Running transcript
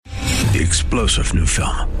the explosive new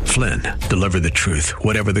film, Flynn, Deliver the Truth,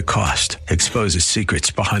 Whatever the Cost, exposes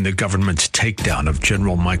secrets behind the government's takedown of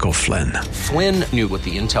General Michael Flynn. Flynn knew what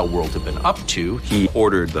the intel world had been up to. He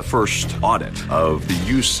ordered the first audit of the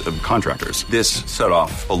use of contractors. This set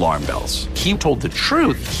off alarm bells. He told the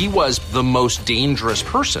truth. He was the most dangerous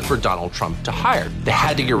person for Donald Trump to hire. They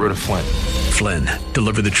had to get rid of Flynn. Flynn,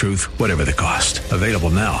 Deliver the Truth, Whatever the Cost. Available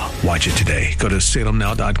now. Watch it today. Go to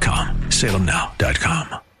salemnow.com.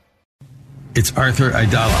 salemnow.com. It's Arthur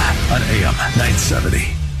Aidala on AM 970.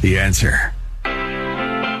 The Answer.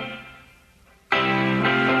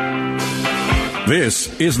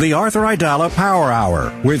 This is the Arthur Aidala Power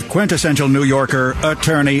Hour with quintessential New Yorker,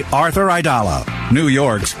 attorney Arthur Aidala, New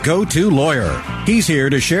York's go-to lawyer. He's here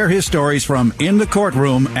to share his stories from in the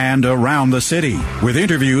courtroom and around the city, with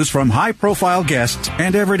interviews from high-profile guests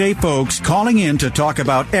and everyday folks calling in to talk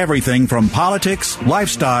about everything from politics,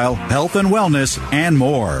 lifestyle, health and wellness, and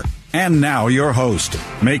more. And now your host,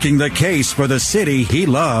 making the case for the city he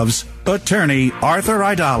loves, attorney Arthur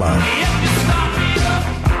Aidala.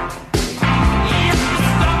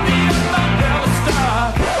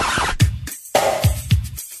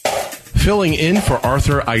 Filling in for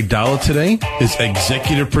Arthur Aidala today is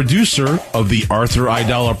executive producer of the Arthur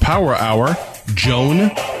Aidala Power Hour,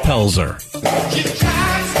 Joan Pelzer.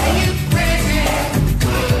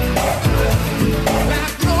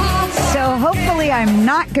 So hopefully I'm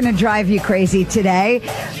not going to drive you crazy today.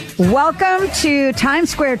 Welcome to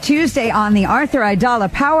Times Square Tuesday on the Arthur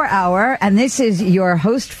Aidala Power Hour. And this is your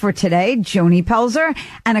host for today, Joni Pelzer.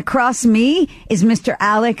 And across me is Mr.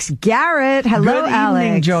 Alex Garrett. Hello, Alex. Good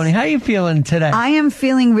evening, Joni. How are you feeling today? I am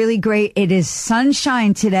feeling really great. It is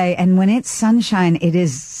sunshine today. And when it's sunshine, it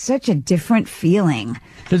is such a different feeling.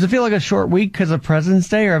 Does it feel like a short week because of President's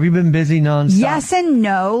Day, or have you been busy nonstop? Yes and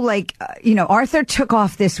no. Arthur took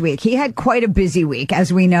off this week. He had quite a busy week,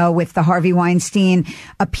 as we know, with the Harvey Weinstein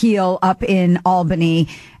appeal up in Albany.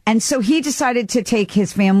 And so he decided to take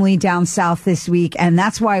his family down south this week, and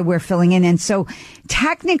that's why we're filling in. And so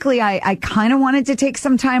technically, I kind of wanted to take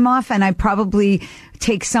some time off, and I probably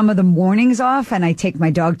take some of the mornings off, and I take my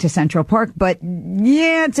dog to Central Park. But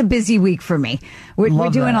yeah, it's a busy week for me. We're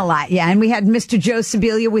doing a lot. Yeah. And we had Mr. Joe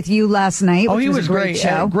Sibilia with you last night. Oh, he was a great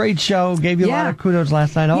show. Great show. Gave you a lot of kudos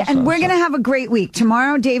last night also. Yeah, and we're going to have a great week.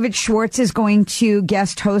 Tomorrow, David Schwartz is going to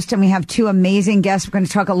guest host, and we have two amazing guests. We're going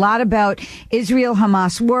to talk a lot about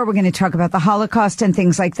Israel-Hamas war. We're going to talk about the Holocaust and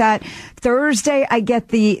things like that. Thursday, I get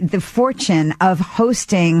the fortune of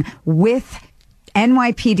hosting with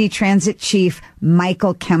NYPD Transit Chief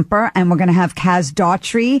Michael Kemper, and we're going to have Kaz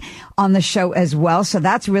Daughtry on the show as well. So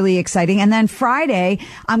that's really exciting. And then Friday,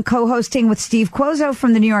 I'm co-hosting with Steve Cuozzo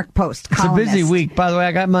from the New York Post. It's columnist. A busy week. By the way,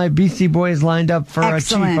 I got my BC Boys lined up for a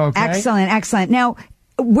chief, okay? Excellent. Now,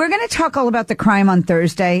 we're going to talk all about the crime on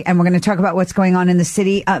Thursday, and we're going to talk about what's going on in the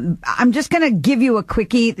city. I'm just going to give you a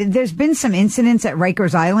quickie. There's been some incidents at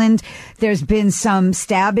Rikers Island. There's been some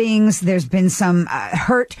stabbings. There's been some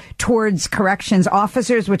hurt towards corrections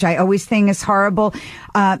officers, which I always think is horrible.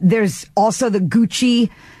 There's also the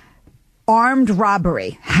Gucci armed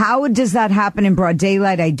robbery. How does that happen in broad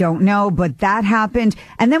daylight? I don't know, but that happened.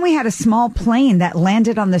 And then we had a small plane that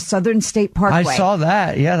landed on the Southern State Parkway. I saw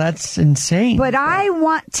that. Yeah, that's insane. But I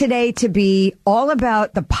want today to be all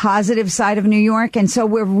about the positive side of New York. And so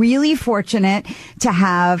we're really fortunate to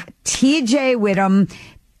have TJ Whittem.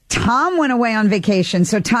 Tom went away on vacation,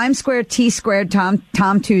 so Times Square T Squared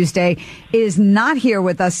Tom Tuesday is not here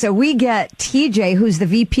with us. So we get TJ, who's the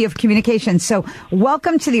VP of Communications. So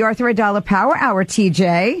welcome to the Arthur Aidala Power Hour,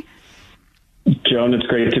 TJ. Joan, it's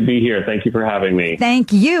great to be here. Thank you for having me.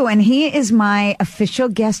 Thank you. And he is my official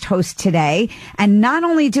guest host today. And not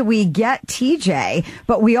only do we get TJ,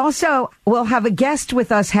 but we also will have a guest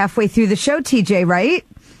with us halfway through the show, TJ, right?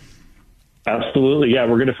 Absolutely. Yeah,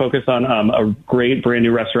 we're going to focus on a great brand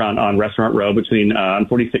new restaurant on Restaurant Row on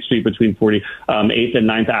 46th Street between 8th and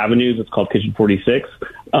 9th Avenues. It's called Kitchen 46.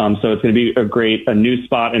 So it's going to be a new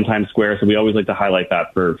spot in Times Square. So we always like to highlight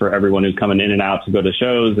that for everyone who's coming in and out to go to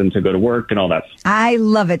shows and to go to work and all that. I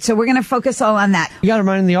love it. So we're going to focus all on that. You got to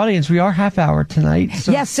remind the audience, we are half hour tonight.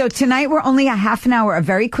 So. Yes. So tonight we're only a half an hour, a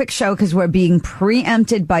very quick show because we're being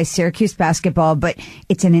preempted by Syracuse basketball, but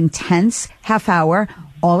it's an intense half hour.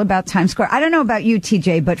 All about Times Square. I don't know about you,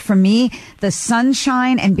 TJ, but for me, the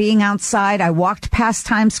sunshine and being outside, I walked past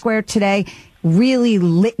Times Square today, really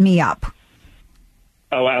lit me up.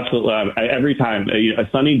 Oh, absolutely. Every time, a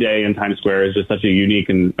sunny day in Times Square is just such a unique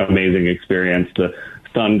and amazing experience. The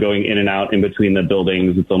sun going in and out in between the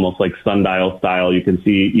buildings. It's almost like sundial style. You can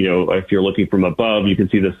see, if you're looking from above, you can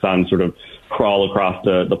see the sun sort of crawl across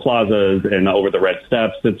the plazas and over the red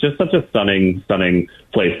steps. It's just such a stunning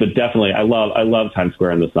place. But definitely, I love Times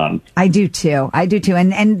Square in the sun. I do too.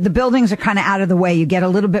 And the buildings are kind of out of the way. You get a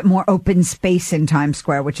little bit more open space in Times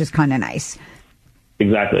Square, which is kind of nice.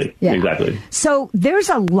 Exactly. Yeah. Exactly. So there's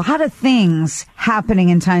a lot of things happening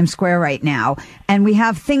in Times Square right now, and we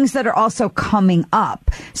have things that are also coming up.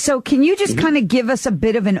 So can you just kind of give us a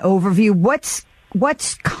bit of an overview?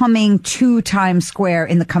 What's coming to Times Square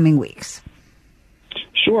in the coming weeks?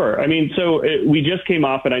 Sure. I mean, so we just came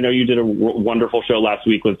off, and I know you did a wonderful show last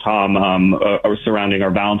week with Tom surrounding our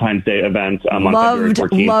Valentine's Day event on February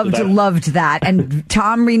 14th. Loved that. And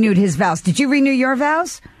Tom renewed his vows. Did you renew your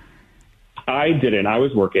vows? I didn't. I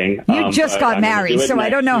was working. You just got married, so I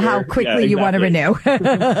don't know how quickly you want to renew.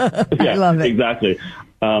 I love it. Exactly.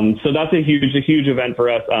 So that's a huge event for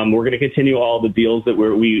us. We're going to continue all the deals that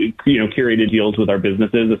we curated deals with our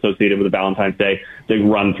businesses associated with the Valentine's Day. They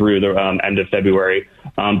run through the end of February.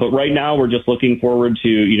 But right now we're just looking forward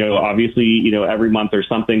to, obviously, every month there's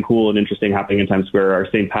something cool and interesting happening in Times Square. Our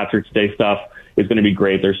St. Patrick's Day stuff is going to be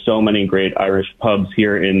great. There's so many great Irish pubs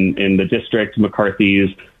here in the district, McCarthy's,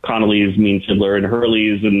 Connolly's, Mean Fiddler, and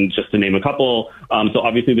Hurley's, and just to name a couple. So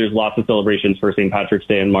obviously there's lots of celebrations for St. Patrick's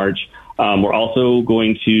Day in March. We're also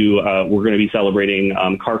going to be celebrating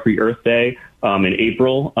Car-Free Earth Day in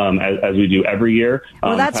April, as we do every year.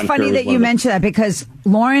 Well, that's funny that you mentioned that, because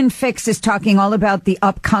Lauren Fix is talking all about the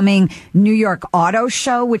upcoming New York Auto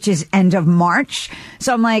Show, which is end of March.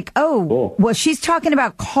 So I'm like, cool. Well, she's talking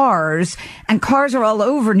about cars, and cars are all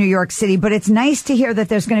over New York City, but it's nice to hear that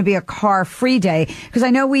there's going to be a car-free day, because I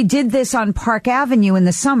know we did this on Park Avenue in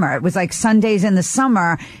the summer. It was like Sundays in the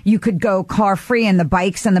summer, you could go car-free, and the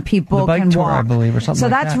bikes and the people bike can tour, walk. I believe, or something so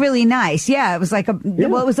like that's that. really nice. Yeah, it was like it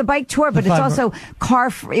was a bike tour, but it's also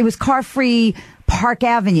it was car-free Park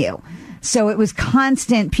Avenue. So it was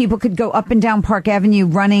constant. People could go up and down Park Avenue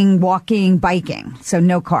running, walking, biking. So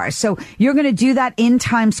no cars. So you're going to do that in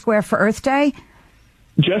Times Square for Earth Day?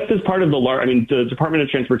 Just as part of the Department of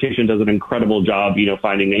Transportation does an incredible job,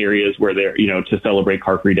 finding areas where they're, to celebrate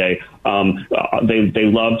Car-Free Day. They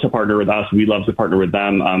love to partner with us. We love to partner with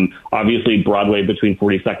them. Obviously, Broadway between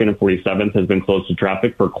 42nd and 47th has been closed to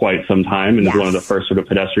traffic for quite some time, and is one of the first sort of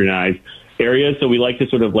pedestrianized areas. So we like to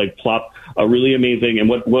sort of like plop a really amazing, and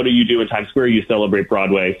what do you do in Times Square? You celebrate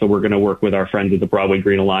Broadway. So we're going to work with our friends at the Broadway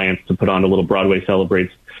Green Alliance to put on a little Broadway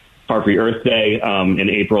Celebrates Car-Free Earth Day in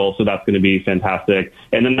April. So that's going to be fantastic.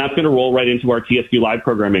 And then that's going to roll right into our TSQ Live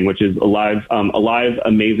programming, which is a live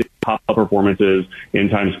amazing pop-up performances in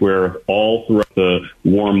Times Square all throughout the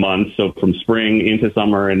warm months. So from spring into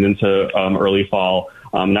summer and into early fall.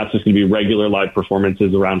 That's just going to be regular live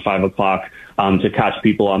performances around 5 o'clock to catch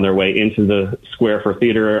people on their way into the square for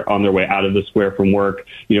theater, on their way out of the square from work.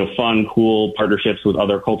 Fun, cool partnerships with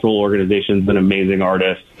other cultural organizations and amazing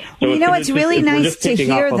artists. So it's really nice to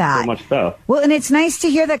hear that. So much stuff. Well, and it's nice to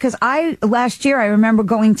hear that, because last year I remember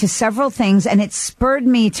going to several things, and it spurred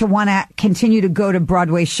me to want to continue to go to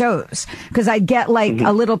Broadway shows, because I'd get like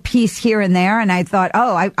a little piece here and there, and I thought,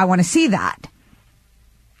 I want to see that.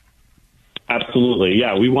 Absolutely.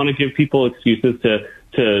 Yeah. We want to give people excuses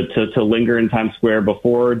to linger in Times Square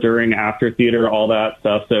before, during, after theater, all that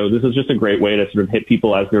stuff. So this is just a great way to sort of hit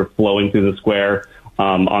people as they're flowing through the square,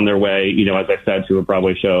 on their way, as I said, to a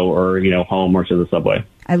Broadway show or, home or to the subway.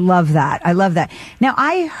 I love that. Now,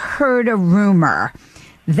 I heard a rumor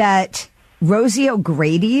that Rosie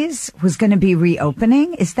O'Grady's was going to be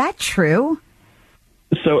reopening. Is that true?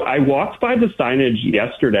 So I walked by the signage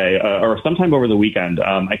yesterday, or sometime over the weekend.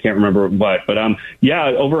 I can't remember what, but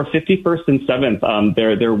over 51st and 7th,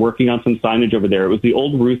 they're working on some signage over there. It was the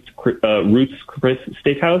old Ruth's Chris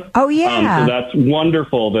Steakhouse. Oh yeah. So that's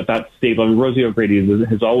wonderful that staple. I mean, Rosie O'Grady's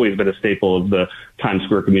has always been a staple of the Times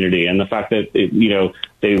Square community, and the fact that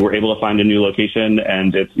they were able to find a new location,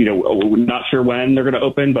 and it's not sure when they're going to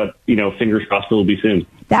open, but fingers crossed it will be soon.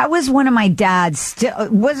 That was one of my dad's.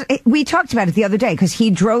 We talked about it the other day, because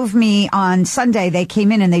he drove me on Sunday. They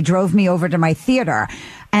came in and they drove me over to my theater,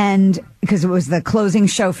 and because it was the closing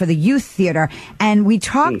show for the youth theater, and we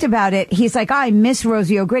talked about it. He's like, I miss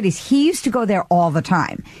Rosie O'Grady's. He used to go there all the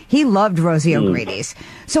time. He loved Rosie O'Grady's.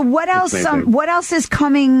 So what else? What else is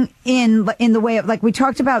coming in the way of, like, we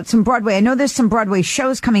talked about some Broadway. I know there's some Broadway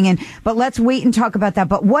shows coming in, but let's wait and talk about that.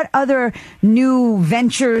 But what other new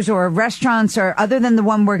ventures or restaurants, or other than the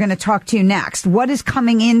one we're going to talk to next, what is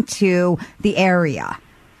coming into the area?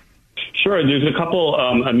 Sure. There's a couple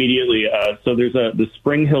immediately. So there's the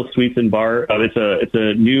Spring Hill Suites and Bar. It's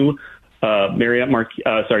a new Marriott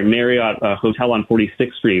Hotel on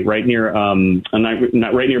 46th Street, right near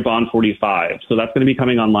Bond 45. So that's going to be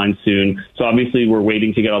coming online soon. So obviously we're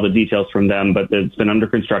waiting to get all the details from them, but it's been under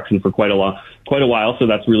construction for quite a while. So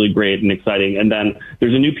that's really great and exciting. And then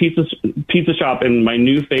there's a new pizza shop, and my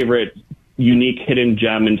new favorite unique hidden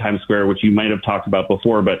gem in Times Square, which you might have talked about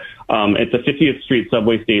before, but it's a 50th Street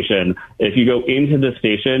subway station. If you go into the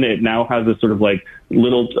station, it now has this sort of like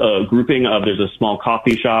little grouping of, there's a small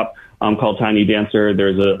coffee shop called Tiny Dancer.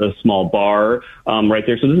 There's a small bar right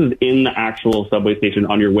there. So this is in the actual subway station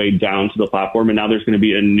on your way down to the platform. And now there's going to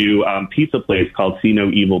be a new pizza place called See No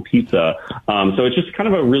Evil Pizza. So it's just kind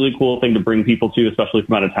of a really cool thing to bring people to, especially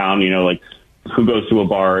from out of town, like who goes to a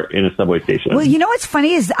bar in a subway station. Well, what's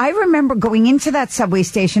funny is I remember going into that subway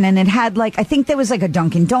station, and it had I think there was a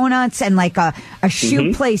Dunkin' Donuts and a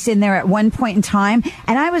shoe place in there at one point in time.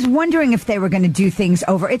 And I was wondering if they were going to do things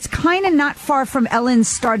over. It's kind of not far from Ellen's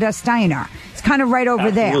Stardust Diner. It's kind of right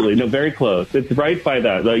over there. Absolutely. No, very close. It's right by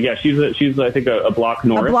that. Yeah, she's I think a block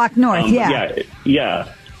north. A block north, yeah.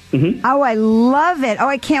 Yeah. Mm-hmm. Oh, I love it. Oh,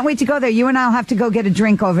 I can't wait to go there. You and I will have to go get a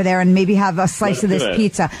drink over there and maybe have a slice of this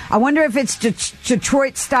pizza. I wonder if it's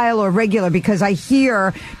Detroit style or regular, because I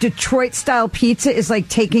hear Detroit style pizza is like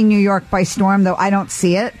taking New York by storm, though I don't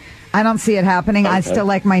see it. I don't see it happening. Okay. I still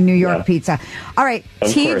like my New York pizza. All right.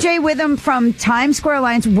 TJ Witham from Times Square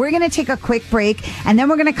Alliance. We're going to take a quick break, and then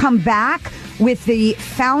we're going to come back with the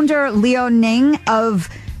founder, Leo Ning, of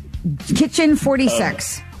Kitchen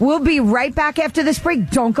 46. We'll be right back after this break.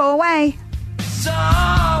 Don't go away.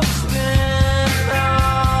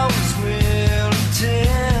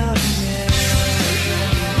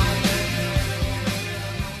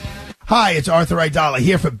 Hi, it's Arthur Aidala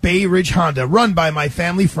here for Bay Ridge Honda, run by my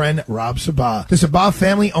family friend, Rob Sabah. The Sabah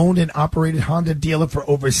family-owned and operated Honda dealer for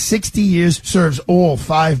over 60 years serves all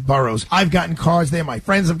 5 boroughs. I've gotten cars there. My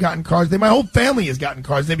friends have gotten cars there. My whole family has gotten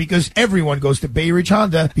cars there because everyone goes to Bay Ridge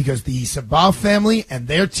Honda because the Sabah family and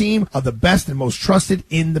their team are the best and most trusted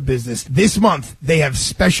in the business. This month, they have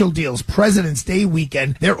special deals. President's Day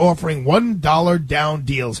weekend, they're offering $1 down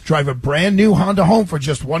deals. Drive a brand new Honda home for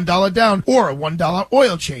just $1 down or a $1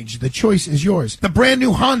 oil change. The choice is yours. The brand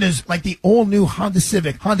new Hondas, like the all-new Honda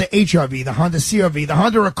Civic, Honda HR-V, the Honda CR-V, the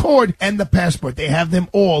Honda Accord, and the Passport. They have them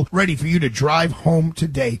all ready for you to drive home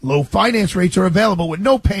today. Low finance rates are available with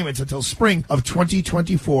no payments until spring of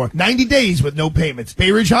 2024. 90 days with no payments.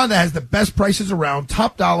 Bay Ridge Honda has the best prices around,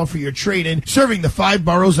 top dollar for your trade-in, serving the 5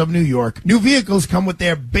 boroughs of New York. New vehicles come with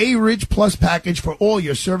their Bay Ridge Plus package for all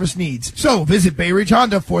your service needs. So visit Bay Ridge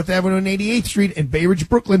Honda, 4th Avenue and 88th Street in Bay Ridge,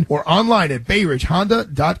 Brooklyn, or online at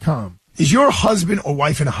bayridgehonda.com. Is your husband or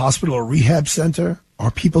wife in a hospital or rehab center?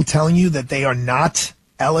 Are people telling you that they are not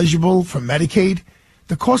eligible for Medicaid?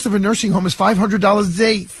 The cost of a nursing home is $500 a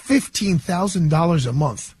day, $15,000 a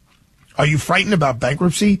month. Are you frightened about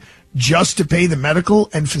bankruptcy just to pay the medical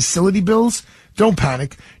and facility bills? Don't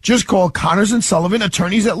panic. Just call Connors & Sullivan,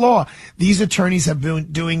 attorneys at law. These attorneys have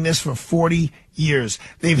been doing this for 40 years.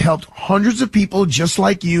 They've helped hundreds of people just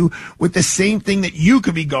like you with the same thing that you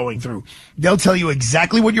could be going through. They'll tell you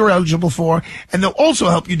exactly what you're eligible for, and they'll also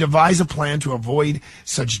help you devise a plan to avoid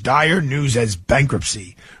such dire news as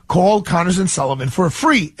bankruptcy. Call Connors & Sullivan for a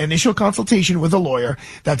free initial consultation with a lawyer.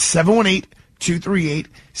 That's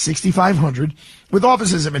 718-238-6500. With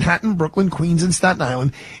offices in Manhattan, Brooklyn, Queens, and Staten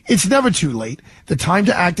Island, it's never too late. The time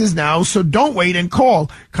to act is now, so don't wait and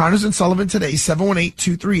call Connors & Sullivan today,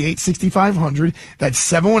 718-238-6500. That's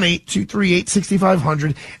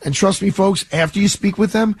 718-238-6500. And trust me, folks, after you speak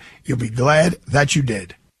with them, you'll be glad that you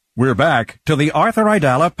did. We're back to the Arthur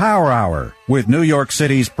Aidala Power Hour with New York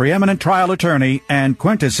City's preeminent trial attorney and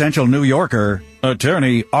quintessential New Yorker,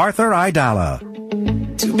 attorney Arthur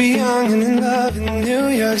Aidala. To be young and in love in New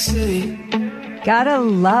York City. Gotta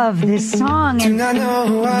love this song, and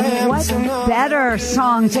what better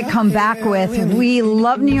song to come back with. We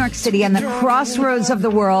love New York City, and the crossroads of the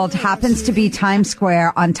world happens to be Times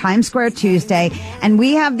Square on Times Square Tuesday, and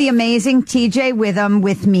we have the amazing TJ Witham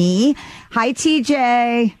with me. Hi,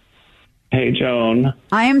 TJ. Hey, Joan.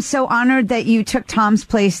 I am so honored that you took Tom's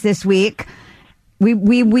place this week.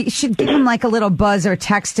 We should give him like a little buzz or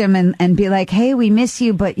text him and be like, hey, we miss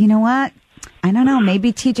you, but you know what? I don't know.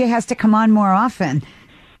 Maybe TJ has to come on more often.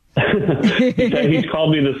 He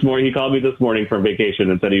called me this morning. He called me this morning from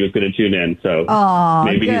vacation and said he was going to tune in. So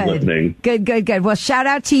maybe he's listening. Good. Well, shout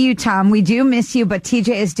out to you, Tom. We do miss you, but TJ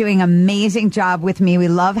is doing an amazing job with me. We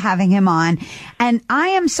love having him on. And I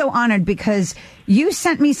am so honored because you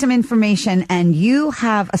sent me some information and you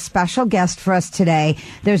have a special guest for us today.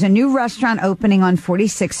 There's a new restaurant opening on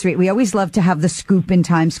 46th Street. We always love to have the scoop in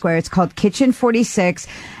Times Square. It's called Kitchen 46,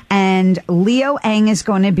 and Leo Ang is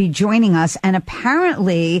going to be joining us. And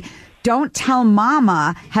apparently, Don't Tell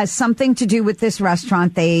Mama has something to do with this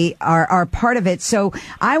restaurant. They are part of it. So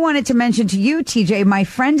I wanted to mention to you, TJ, my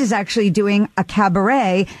friend is actually doing a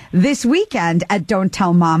cabaret this weekend at Don't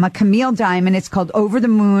Tell Mama, Camille Diamond. It's called Over the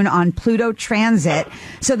Moon on Pluto Transit.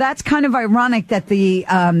 So that's kind of ironic that the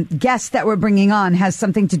guest that we're bringing on has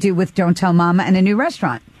something to do with Don't Tell Mama and a new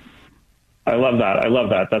restaurant. I love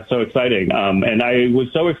that. That's so exciting. And I was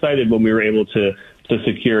so excited when we were able to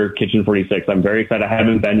secure Kitchen 46. I'm very excited. I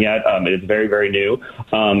haven't been yet. It's very, very new.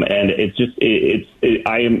 And it's just,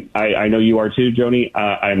 I know you are too, Joni.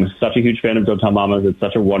 I'm such a huge fan of Don't Tell Mamas. It's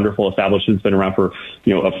such a wonderful establishment. It's been around for,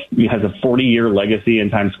 it has a 40-year legacy in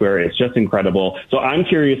Times Square. It's just incredible. So I'm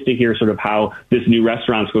curious to hear sort of how this new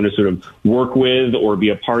restaurant is going to sort of work with or be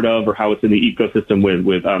a part of, or how it's in the ecosystem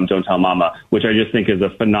with Don't Tell Mama, which I just think is a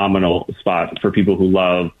phenomenal spot for people who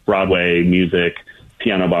love Broadway music,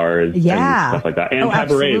 piano bars, and stuff like that, and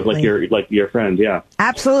cabarets like your friends. Yeah,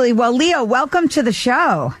 absolutely. Well, Leo, welcome to the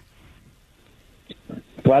show.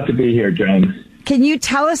 Glad to be here, Joan. Can you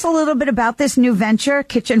tell us a little bit about this new venture,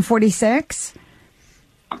 Kitchen 46?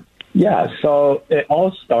 Yeah, so it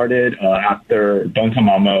all started after Don't Tell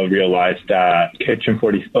Mama realized that Kitchen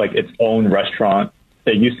 46, like its own restaurant,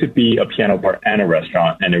 it used to be a piano bar and a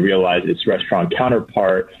restaurant, and it realized its restaurant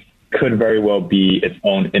counterpart could very well be its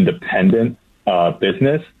own independent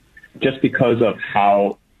business, just because of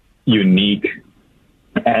how unique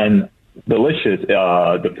and delicious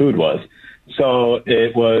the food was. So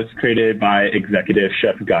it was created by executive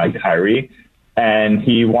chef Guy Kyrie, and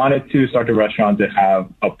he wanted to start the restaurant to have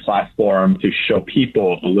a platform to show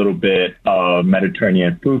people a little bit of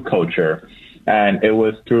Mediterranean food culture. And it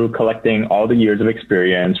was through collecting all the years of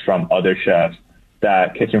experience from other chefs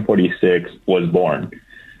that Kitchen 46 was born.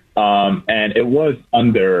 And it was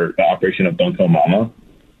under the operation of Don't Tell Mama,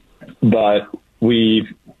 but we've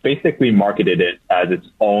basically marketed it as its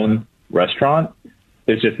own restaurant.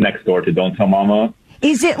 It's just next door to Don't Tell Mama.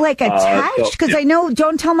 Is it like attached? Because I know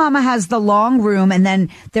Don't Tell Mama has the long room, and then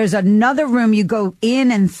there's another room you go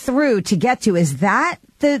in and through to get to. Is that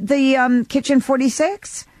the Kitchen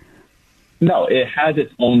 46? No, it has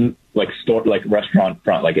its own restaurant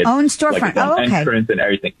front, like its own storefront, its own entrance and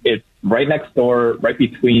everything. It's right next door, right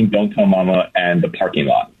between Don't Tell Mama and the parking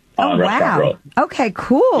lot on Restaurant Road. Okay,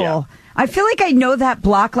 cool. Yeah. I feel like I know that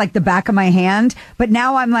block like the back of my hand, but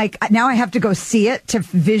now now I have to go see it to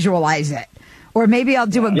visualize it, or maybe I'll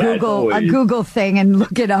do a Google thing and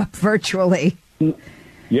look it up virtually.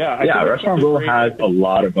 Yeah, Restaurant Row has a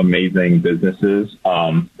lot of amazing businesses.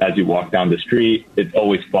 As you walk down the street, it's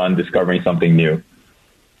always fun discovering something new.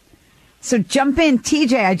 So jump in,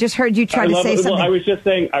 TJ. I just heard you try to say something. Well, I was just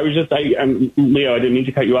saying, Leo, I didn't mean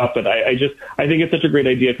to cut you off, but I think it's such a great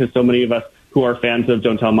idea because so many of us who are fans of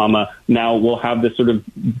Don't Tell Mama now will have this sort of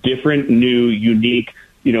different, new, unique,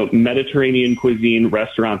 Mediterranean cuisine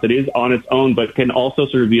restaurant that is on its own, but can also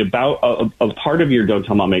sort of be about a part of your Don't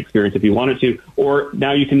Tell Mama experience if you wanted to. Or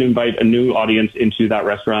now you can invite a new audience into that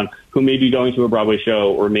restaurant who may be going to a Broadway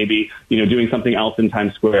show or maybe, doing something else in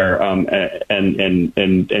Times Square,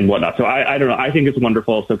 and whatnot. So I don't know. I think it's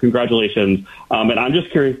wonderful. So congratulations. And I'm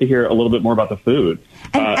just curious to hear a little bit more about the food.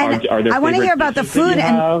 And are there I want to hear about the food.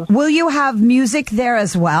 And will you have music there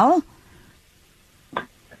as well?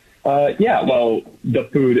 Yeah, well, the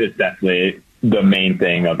food is definitely the main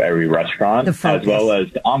thing of every restaurant, as well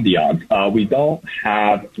as the ambiance. We don't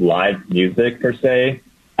have live music per se,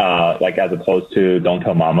 as opposed to Don't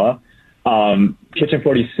Tell Mama. Kitchen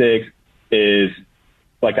 46 is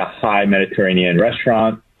like a high Mediterranean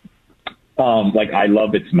restaurant. I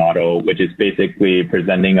love its motto, which is basically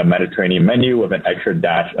presenting a Mediterranean menu with an extra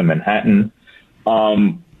dash of Manhattan.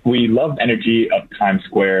 We love the energy of Times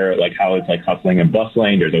Square, like how it's like hustling and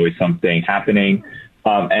bustling. There's always something happening.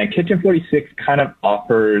 And Kitchen 46 kind of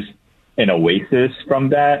offers an oasis from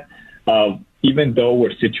that. Even though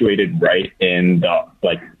we're situated right in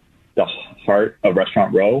the heart of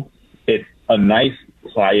Restaurant Row, it's a nice,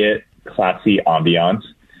 quiet, classy ambiance.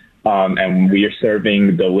 And we are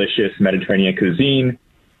serving delicious Mediterranean cuisine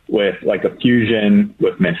with like a fusion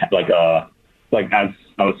with as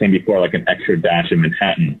I was saying before, like an extra dash of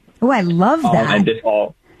Manhattan. Oh, I love that. And this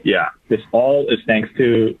all is thanks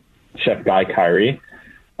to Chef Guy Kyrie.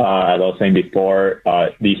 As I was saying before,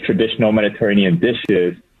 these traditional Mediterranean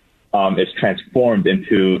dishes is transformed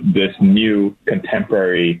into this new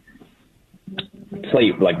contemporary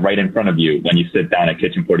plate like right in front of you when you sit down at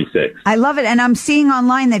Kitchen 46. I love it. And I'm seeing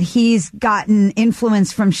online that he's gotten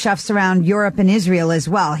influence from chefs around Europe and Israel as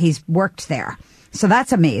well. He's worked there. So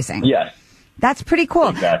that's amazing. Yes. That's pretty cool.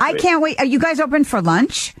 Exactly. I can't wait. Are you guys open for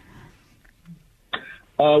lunch?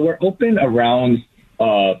 We're open around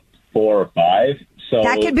 4 or 5. So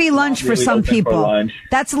that could be lunch for some people. For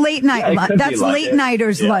that's late night. Yeah, that's late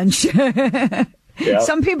nighters lunch. Yep.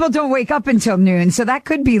 Some people don't wake up until noon, so that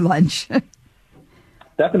could be lunch.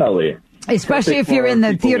 Definitely. Especially if you're in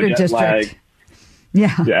the theater district.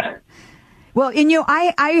 Yeah. Well,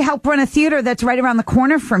 I help run a theater that's right around the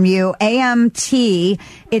corner from you, AMT.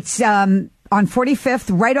 It's on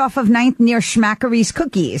 45th, right off of 9th near Schmackery's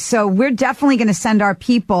Cookies. So we're definitely going to send our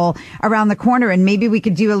people around the corner, and maybe we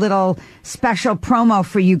could do a little special promo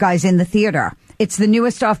for you guys in the theater. It's the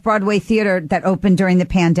newest off-Broadway theater that opened during the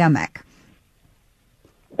pandemic.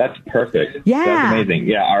 That's perfect. Yeah. That's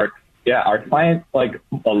amazing. Our clients, like,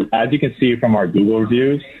 as you can see from our Google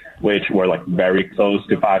reviews, which were like very close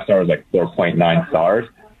to 5 stars, like 4.9 stars.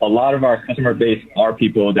 A lot of our customer base are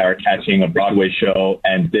people that are catching a Broadway show,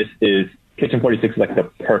 and this is Kitchen 46 is like the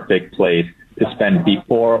perfect place to spend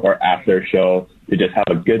before or after show to just have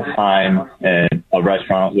a good time in a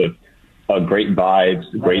restaurant with great vibes,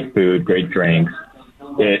 great food, great drinks.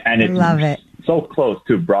 And it's love it. So close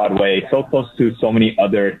to Broadway, so close to so many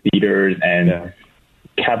other theaters and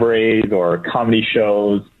cabarets or comedy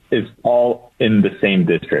shows. It's all in the same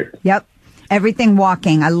district. Yep. Everything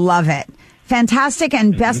walking. I love it. Fantastic,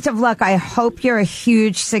 and best of luck. I hope you're a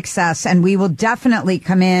huge success, and we will definitely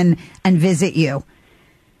come in and visit you.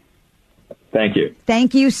 Thank you.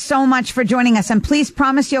 Thank you so much for joining us, and please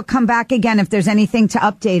promise you'll come back again if there's anything to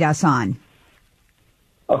update us on.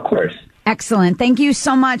 Of course. Excellent. Thank you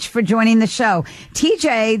so much for joining the show.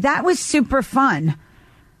 TJ, that was super fun.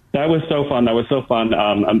 That was so fun.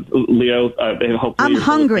 Leo, hopefully I'm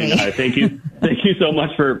hungry. Thank you so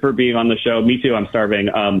much for being on the show. Me too. I'm starving.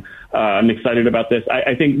 I'm excited about this.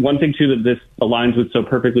 I think one thing too that this aligns with so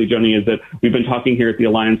perfectly, Joni, is that we've been talking here at the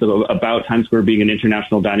Alliance about Times Square being an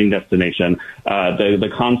international dining destination.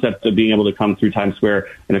 The concept of being able to come through Times Square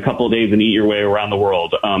in a couple of days and eat your way around the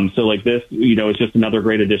world. So like this, is just another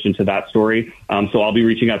great addition to that story. So I'll be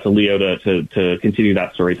reaching out to Leo to continue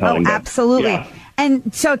that storytelling. Oh, absolutely. Yeah.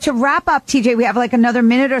 And so to wrap up, TJ, we have like another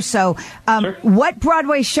minute or so. Sure. What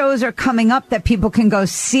Broadway shows are coming up that people can go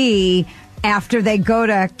see after they go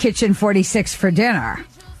to Kitchen 46 for dinner?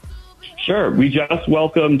 Sure. We just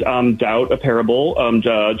welcomed Doubt, a Parable,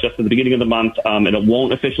 just at the beginning of the month, and it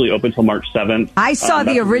won't officially open until March 7th. I saw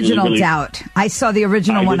the original Doubt. I saw the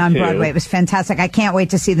original one on Broadway. It was fantastic. I can't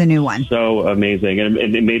wait to see the new one. So amazing. And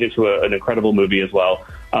it made it to an incredible movie as well.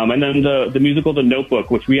 And then the musical The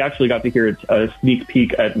Notebook, which we actually got to hear a sneak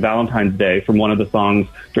peek at Valentine's Day from one of the songs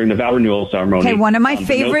during the vow renewal ceremony. Okay, one of my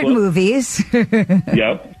favorite movies.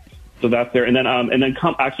 Yep. So that's there. And then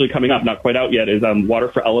coming up, not quite out yet, is Water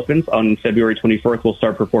for Elephants on February 24th. We'll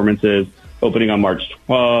start performances opening on March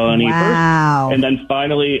 21st. Wow. And then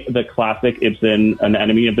finally, the classic Ibsen, An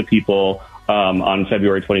Enemy of the People, on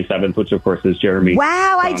February 27th, which of course is Jeremy.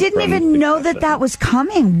 Wow, I didn't even know that was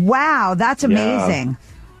coming. Wow, that's amazing. Yeah.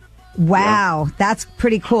 Wow, that's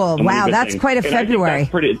pretty cool. Wow, that's quite a February.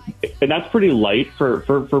 That's pretty light for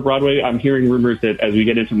Broadway. I'm hearing rumors that as we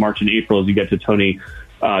get into March and April, as you get to Tony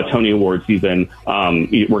Award season,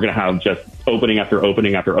 we're going to have just opening after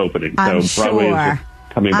opening after opening. I'm so Broadway sure. is just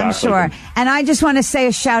coming back. I'm sure. And I just want to say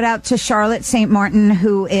a shout out to Charlotte St. Martin,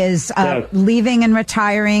 who is leaving and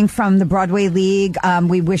retiring from the Broadway League.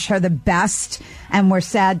 We wish her the best, and we're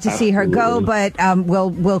sad to see her go, but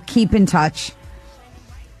we'll keep in touch.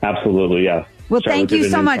 Absolutely, yeah. Well, thank you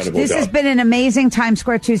so much. This has been an amazing Times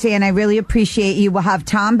Square Tuesday, and I really appreciate you. We'll have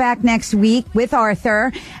Tom back next week with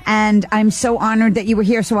Arthur, and I'm so honored that you were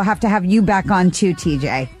here, so we'll have to have you back on too,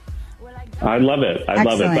 TJ. I love it. I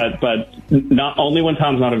love it. But not only when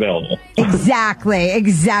Tom's not available. Exactly.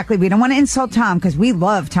 We don't want to insult Tom because we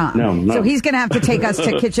love Tom. No. So he's going to have to take us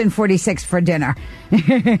to Kitchen 46 for dinner. All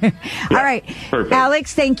right. Perfect.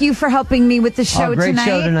 Alex, thank you for helping me with the show great tonight.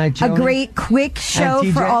 Show tonight, Joni. A great quick show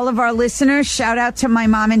for all of our listeners. Shout out to my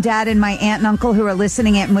mom and dad and my aunt and uncle who are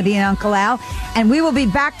listening, Aunt Moody and Uncle Al. And we will be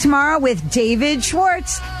back tomorrow with David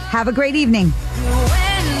Schwartz. Have a great evening.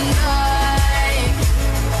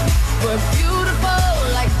 We're beautiful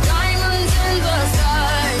like diamonds in the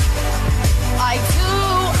sky.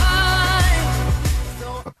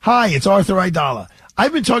 Hi, it's Arthur Aidala.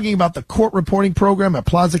 I've been talking about the court reporting program at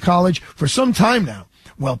Plaza College for some time now.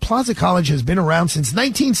 Well, Plaza College has been around since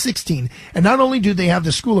 1916, and not only do they have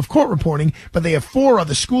the School of Court Reporting, but they have 4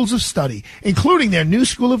 other schools of study, including their new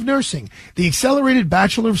School of Nursing. The Accelerated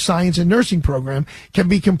Bachelor of Science in Nursing program can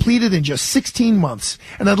be completed in just 16 months.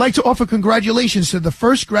 And I'd like to offer congratulations to the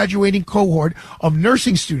first graduating cohort of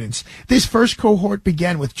nursing students. This first cohort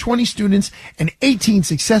began with 20 students, and 18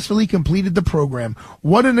 successfully completed the program.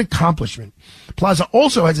 What an accomplishment. Plaza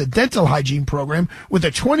also has a dental hygiene program with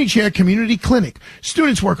a 20-chair community clinic.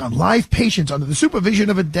 Students work on live patients under the supervision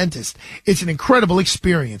of a dentist. It's an incredible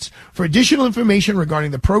experience. For additional information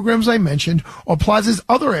regarding the programs I mentioned or Plaza's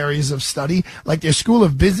other areas of study, like their School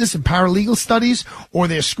of Business and Paralegal Studies or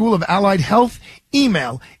their School of Allied Health,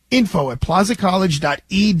 email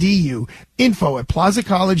info@plazacollege.edu.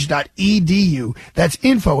 info@plazacollege.edu. That's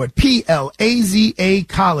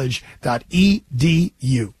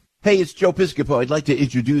info@plazacollege.edu. Hey, it's Joe Piscopo. I'd like to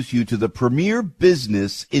introduce you to the premier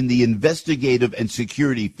business in the investigative and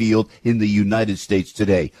security field in the United States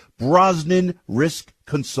today, Brosnan Risk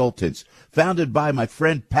Consultants. Founded by my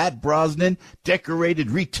friend Pat Brosnan,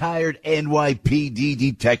 decorated retired NYPD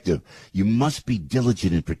detective. You must be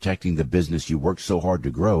diligent in protecting the business you work so hard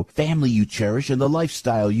to grow, family you cherish, and the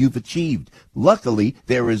lifestyle you've achieved. Luckily,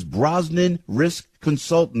 there is Brosnan Risk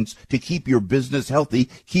Consultants to keep your business healthy,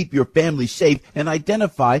 keep your family safe, and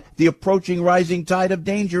identify the approaching rising tide of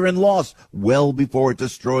danger and loss well before it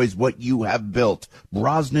destroys what you have built.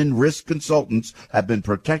 Brosnan Risk Consultants have been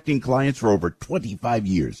protecting clients for over 25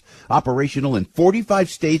 years. Operational in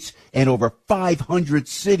 45 states and over 500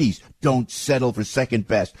 cities. Don't settle for second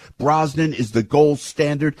best. Brosnan is the gold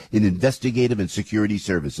standard in investigative and security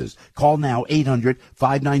services. Call now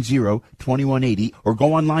 800-590-2180 or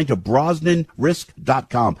go online to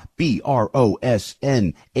brosnanrisk.com.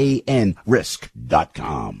 BROSNAN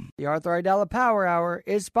risk.com. The Arthur Aidala Power Hour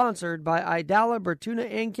is sponsored by Aidala, Bertuna,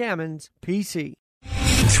 and Kamens, PC.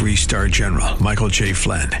 3-star General Michael J.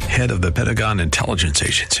 Flynn, head of the Pentagon Intelligence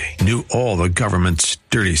Agency, knew all the government's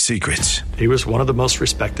dirty secrets. He was one of the most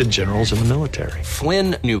respected generals in the military.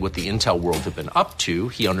 Flynn knew what the intel world had been up to.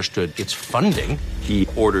 He understood its funding. He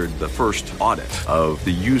ordered the first audit of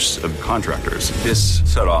the use of contractors. This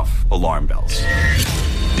set off alarm bells.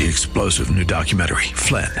 The explosive new documentary,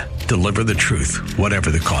 Flynn, Deliver the Truth,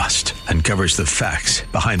 Whatever the Cost, uncovers the facts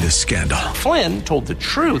behind this scandal. Flynn told the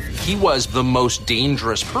truth. He was the most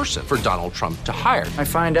dangerous person for Donald Trump to hire. I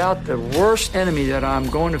find out the worst enemy that I'm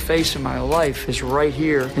going to face in my life is right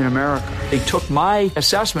here in America. They took my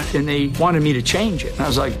assessment and they wanted me to change it. And I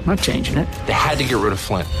was like, I'm not changing it. They had to get rid of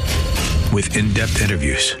Flynn. With in-depth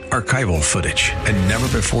interviews, archival footage, and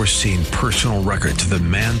never-before-seen personal records of the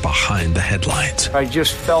man behind the headlines. I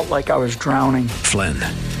just felt like I was drowning. Flynn,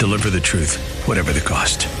 Deliver the Truth, Whatever the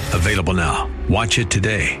Cost. Available now. Watch it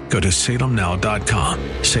today. Go to salemnow.com.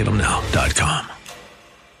 salemnow.com.